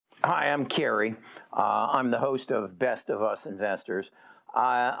Hi, I'm Kerry. I'm the host of Best of Us Investors.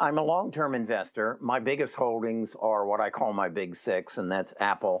 I'm a long-term investor. My biggest holdings are what I call my big six, and that's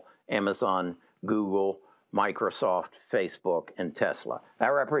Apple, Amazon, Google, Microsoft, Facebook, and Tesla. That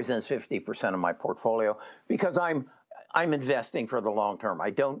represents 50% of my portfolio because I'm investing for the long term.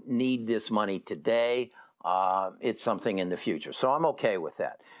 I don't need this money today. It's something in the future. So I'm okay with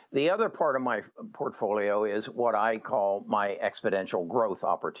that. The other part of my portfolio is what I call my exponential growth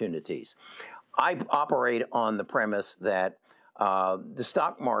opportunities. I operate on the premise that the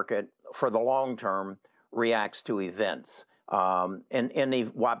stock market for the long term reacts to events.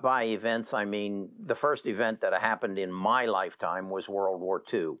 By events, I mean the first event that happened in my lifetime was World War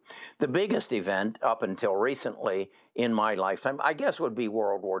II. The biggest event up until recently in my lifetime, I guess, would be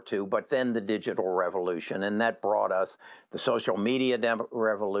World War II, but then the digital revolution, and that brought us the social media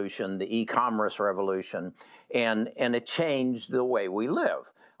revolution, the e-commerce revolution, and it changed the way we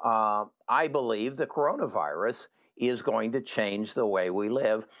live. I believe the coronavirus is going to change the way we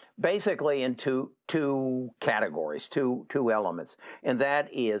live, basically in two categories, two elements, and that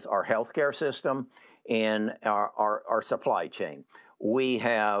is our healthcare system and our supply chain. We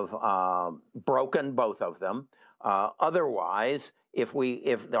have broken both of them. Otherwise, if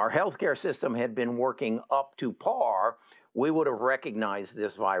our healthcare system had been working up to par, we would have recognized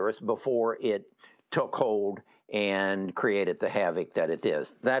this virus before it took hold and created the havoc that it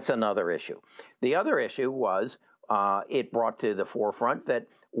is. That's another issue. The other issue was it brought to the forefront that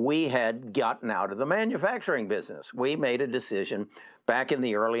we had gotten out of the manufacturing business. We made a decision back in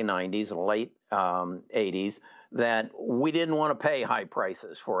the early 90s, late 80s, that we didn't want to pay high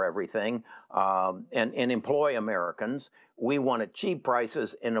prices for everything and employ Americans. We wanted cheap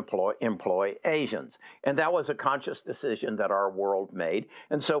prices and employ Asians. And that was a conscious decision that our world made.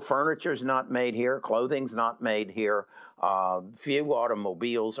 And so furniture's not made here, clothing's not made here, few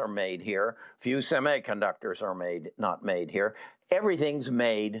automobiles are made here, few semiconductors are not made here. Everything's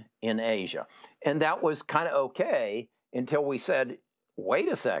made in Asia. And that was kind of okay until we said,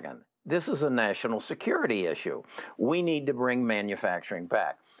 wait a second, this is a national security issue. We need to bring manufacturing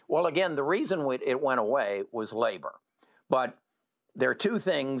back. Well, again, the reason it went away was labor. But there are two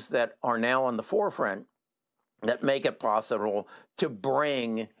things that are now on the forefront that make it possible to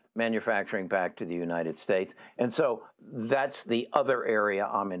bring manufacturing back to the United States. And so that's the other area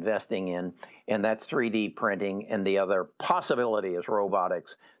I'm investing in, and that's 3D printing, and the other possibility is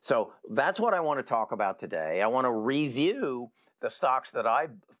robotics. So that's what I want to talk about today. I want to review the stocks that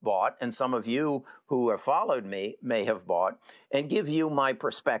I've bought, and some of you who have followed me may have bought, and give you my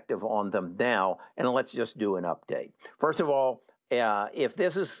perspective on them now, and let's just do an update. First of all, if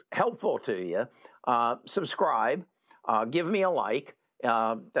this is helpful to you, subscribe, give me a like,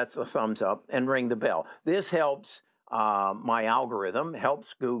 that's the thumbs up, and ring the bell. This helps my algorithm,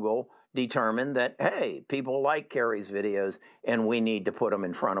 helps Google determine that, hey, people like Kerry's videos, and we need to put them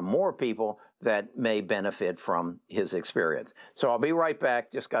in front of more people that may benefit from his experience. So I'll be right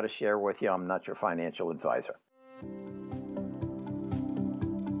back. Just got to share with you, I'm not your financial advisor.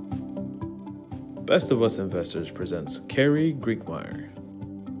 Best of Us Investors presents Kerry Griegmeyer.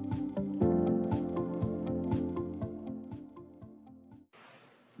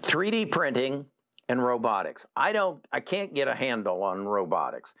 "3D printing and robotics." I can't get a handle on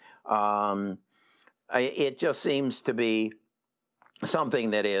robotics. It just seems to be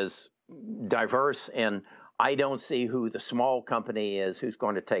something that is diverse, and I don't see who the small company is who's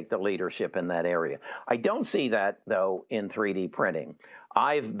going to take the leadership in that area. I don't see that, though, in 3D printing.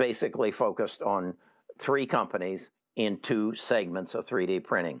 I've basically focused on three companies in two segments of 3D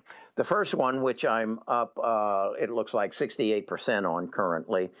printing. The first one, which I'm up, it looks like 68% on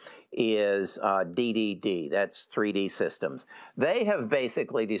currently, is DDD. That's 3D Systems. They have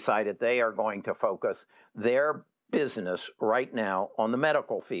basically decided they are going to focus their business right now on the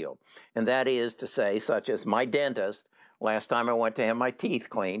medical field. And that is to say, such as my dentist, last time I went to have my teeth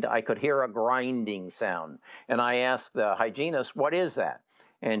cleaned, I could hear a grinding sound. And I asked the hygienist, what is that?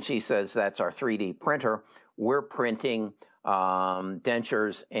 And she says, that's our 3D printer. We're printing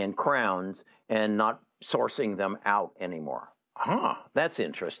dentures and crowns and not sourcing them out anymore. That's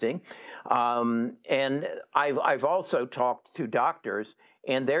interesting. And I've also talked to doctors,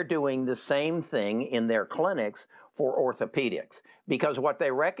 and they're doing the same thing in their clinics for orthopedics, because what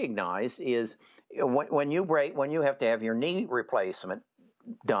they recognize is when you have to have your knee replacement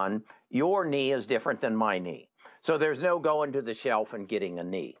done, your knee is different than my knee. So there's no going to the shelf and getting a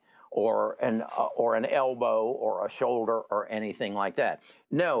knee or an elbow or a shoulder or anything like that.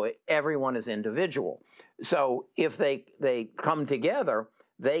 No, everyone is individual. So if they come together,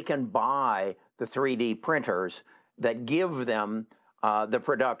 they can buy the 3D printers that give them the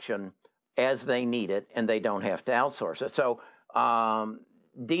production as they need it, and they don't have to outsource it. So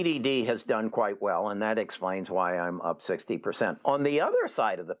DDD has done quite well, and that explains why I'm up 60%. On the other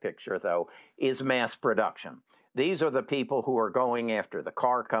side of the picture, though, is mass production. These are the people who are going after the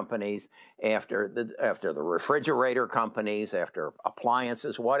car companies, after the refrigerator companies, after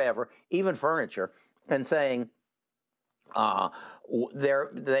appliances, whatever, even furniture, and saying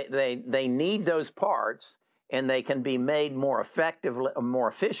they need those parts, and they can be made more effectively, more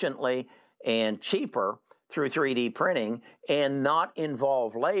efficiently, and cheaper through 3D printing, and not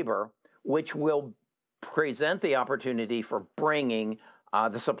involve labor, which will present the opportunity for bringing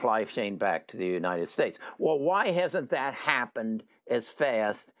the supply chain back to the United States. Well, why hasn't that happened as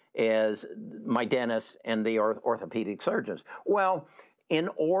fast as my dentist and the orthopedic surgeons? Well, in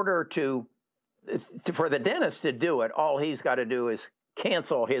order for the dentist to do it, all he's got to do is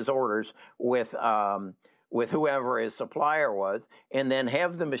cancel his orders with whoever his supplier was, and then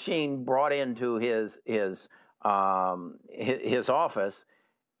have the machine brought into his office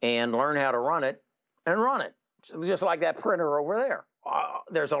and learn how to run it, just like that printer over there.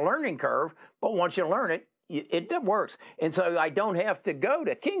 There's a learning curve, but once you learn it, it works. And so I don't have to go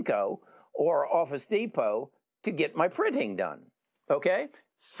to Kinko or Office Depot to get my printing done, okay?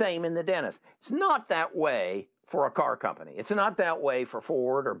 Same in the dentist. It's not that way for a car company. It's not that way for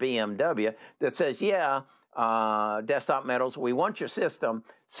Ford or BMW that says, yeah, Desktop Metals, we want your system,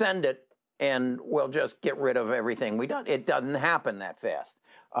 send it, and we'll just get rid of everything we done. It doesn't happen that fast.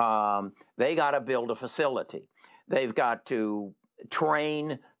 They got to build a facility. They've got to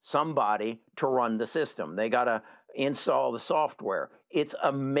train somebody to run the system. They got to install the software. It's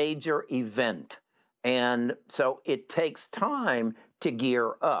a major event. And so it takes time to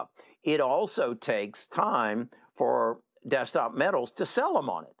gear up. It also takes time for Desktop Metals to sell them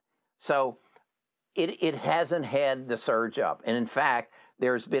on it. So it hasn't had the surge up. And in fact,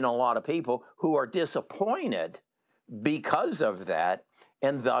 there's been a lot of people who are disappointed because of that,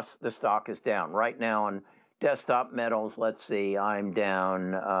 and thus the stock is down. Right now on Desktop Metals, let's see, I'm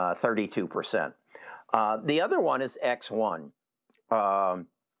down 32%. The other one is X1.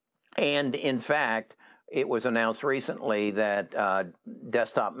 And in fact, it was announced recently that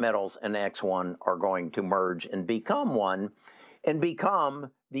Desktop Metals and X1 are going to merge and become one, and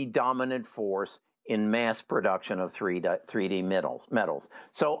become the dominant force in mass production of 3D metals.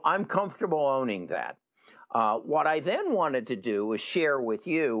 So I'm comfortable owning that. What I then wanted to do was share with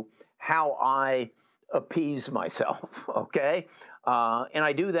you how I appease myself, okay? And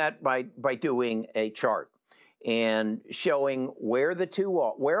I do that by doing a chart and showing where the two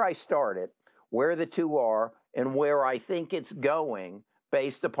are, where I started, where the two are, and where I think it's going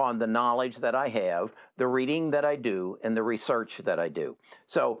based upon the knowledge that I have, the reading that I do, and the research that I do.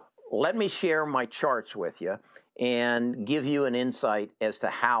 So let me share my charts with you and give you an insight as to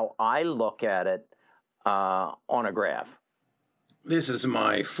how I look at it on a graph. This is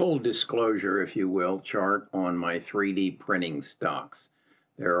my full disclosure, if you will, chart on my 3D printing stocks.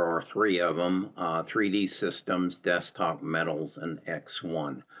 There are three of them, 3D Systems, Desktop Metals, and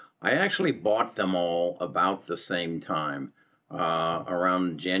X1. I actually bought them all about the same time,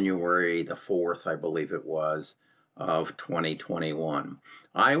 around January the 4th, I believe it was, of 2021.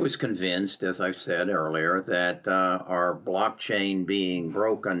 I was convinced, as I've said earlier, that our blockchain being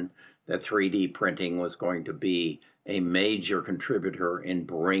broken, that 3D printing was going to be a major contributor in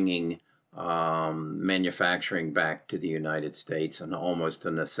bringing manufacturing back to the United States, and almost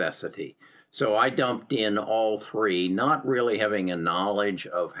a necessity. So I dumped in all three, not really having a knowledge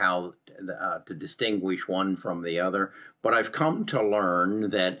of how to distinguish one from the other, but I've come to learn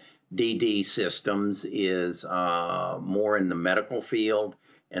that DD Systems is more in the medical field,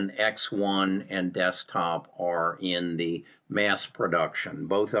 and X1 and Desktop are in the mass production.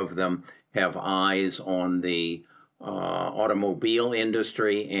 Both of them have eyes on the automobile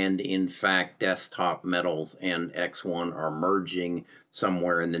industry, and in fact, Desktop Metals and X1 are merging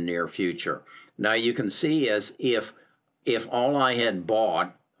somewhere in the near future. Now you can see as if all I had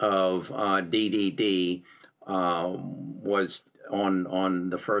bought of DDD was on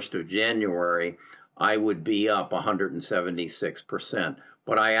the 1st of January, I would be up 176%.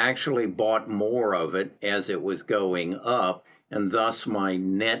 But I actually bought more of it as it was going up, and thus my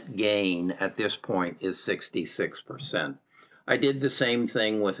net gain at this point is 66%. I did the same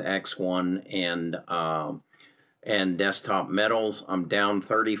thing with X1 and Desktop Metals. I'm down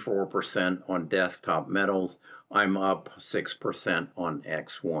 34% on Desktop Metals. I'm up 6% on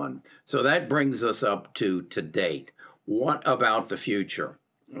X1. So that brings us up to date. What about the future?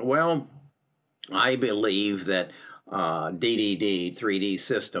 Well, I believe that DDD, 3D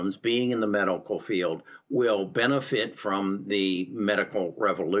systems, being in the medical field, will benefit from the medical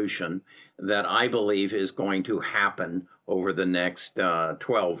revolution that I believe is going to happen over the next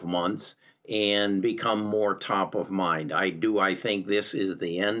 12 months and become more top of mind. I think this is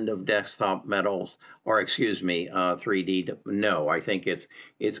the end of desktop metals, or excuse me, 3D. No, I think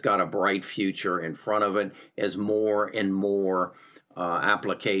it's got a bright future in front of it as more and more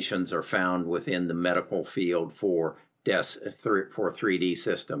applications are found within the medical field for 3D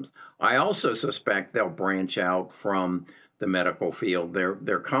systems. I also suspect they'll branch out from the medical field.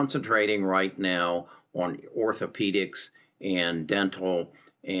 They're concentrating right now on orthopedics and dental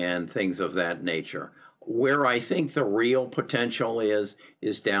and things of that nature. Where I think the real potential is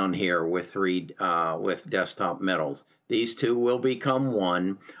down here with with desktop metals. These two will become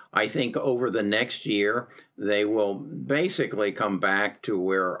one. I think over the next year they will basically come back to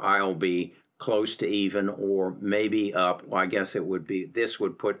where I'll be close to even or maybe up. Well, I guess it would be, this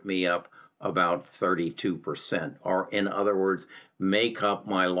would put me up about 32%, or in other words, make up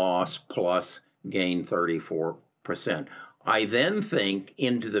my loss plus gain 34%. I then think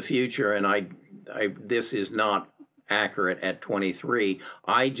into the future, and this is not accurate at 23.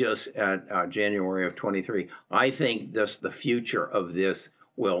 I just at January of 23. I think the future of this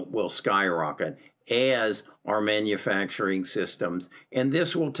will skyrocket as our manufacturing systems, and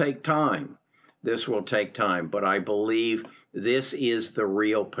this will take time. This will take time, but I believe this is the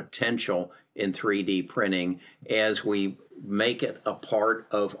real potential in 3D printing as we make it a part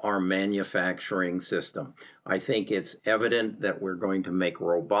of our manufacturing system. I think it's evident that we're going to make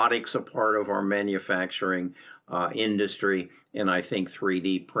robotics a part of our manufacturing industry, and I think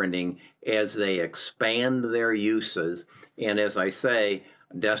 3D printing, as they expand their uses, and as I say,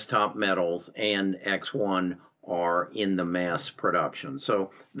 desktop metals and X1 are in the mass production. So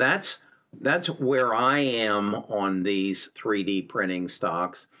that's where I am on these 3D printing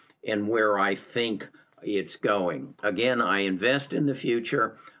stocks and where I think it's going. Again, I invest in the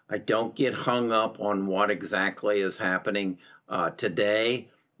future. I don't get hung up on what exactly is happening today,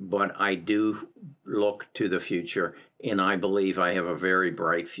 but I do look to the future, and I believe I have a very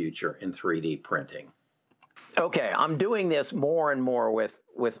bright future in 3D printing. Okay, I'm doing this more and more with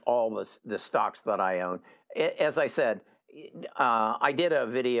all the stocks that I own. As I said, I did a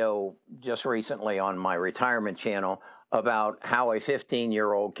video just recently on my retirement channel about how a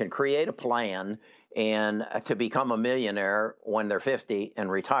 15-year-old can create a plan and to become a millionaire when they're 50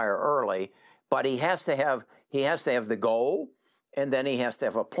 and retire early, but he has to have the goal, and then he has to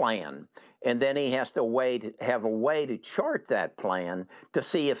have a plan, and then he has to have a way to chart that plan to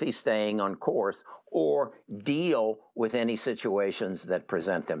see if he's staying on course or deal with any situations that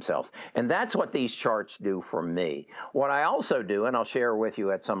present themselves. And that's what these charts do for me. What I also do, and I'll share with you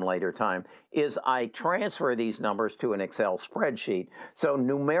at some later time, is I transfer these numbers to an Excel spreadsheet. So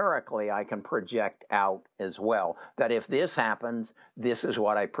numerically, I can project out as well, that if this happens, this is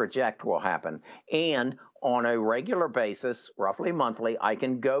what I project will happen. And on a regular basis, roughly monthly, I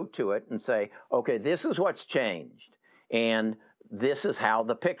can go to it and say, okay, this is what's changed. And this is how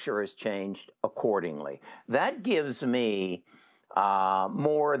the picture has changed accordingly. That gives me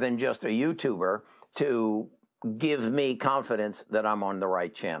more than just a YouTuber to give me confidence that I'm on the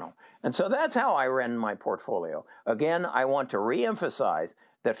right channel. And so that's how I run my portfolio. Again, I want to reemphasize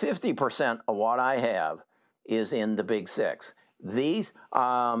that 50% of what I have is in the big six. These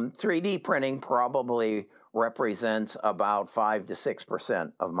 3D printing probably represents about 5 to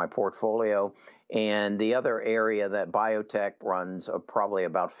 6% of my portfolio, and the other area that biotech runs probably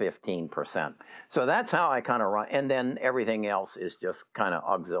about 15%. So that's how I kind of run, and then everything else is just kind of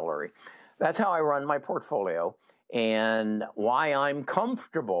auxiliary. That's how I run my portfolio, and why I'm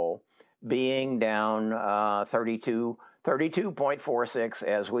comfortable being down 32.46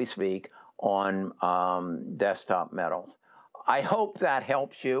 as we speak on desktop metals. I hope that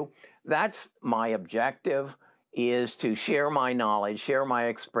helps you. That's my objective, is to share my knowledge, share my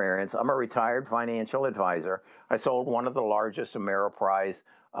experience. I'm a retired financial advisor. I sold one of the largest Ameriprise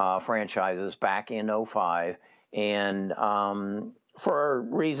franchises back in '05. And for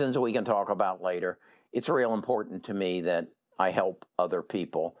reasons we can talk about later, it's real important to me that I help other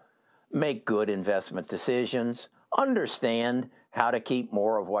people make good investment decisions, understand how to keep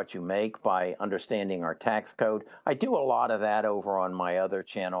more of what you make by understanding our tax code. I do a lot of that over on my other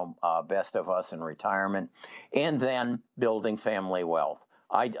channel, Best of Us in Retirement, and then building family wealth.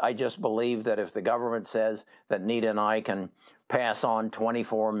 I just believe that if the government says that Nita and I can pass on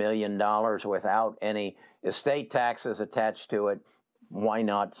 $24 million without any estate taxes attached to it, why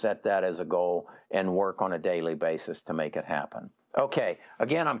not set that as a goal and work on a daily basis to make it happen? Okay,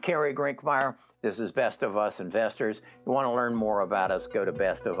 again, I'm Kerry Grinkmeyer. This is Best of Us Investors. You want to learn more about us, go to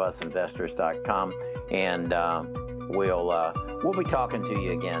bestofusinvestors.com, and we'll be talking to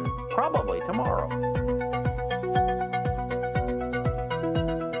you again probably tomorrow.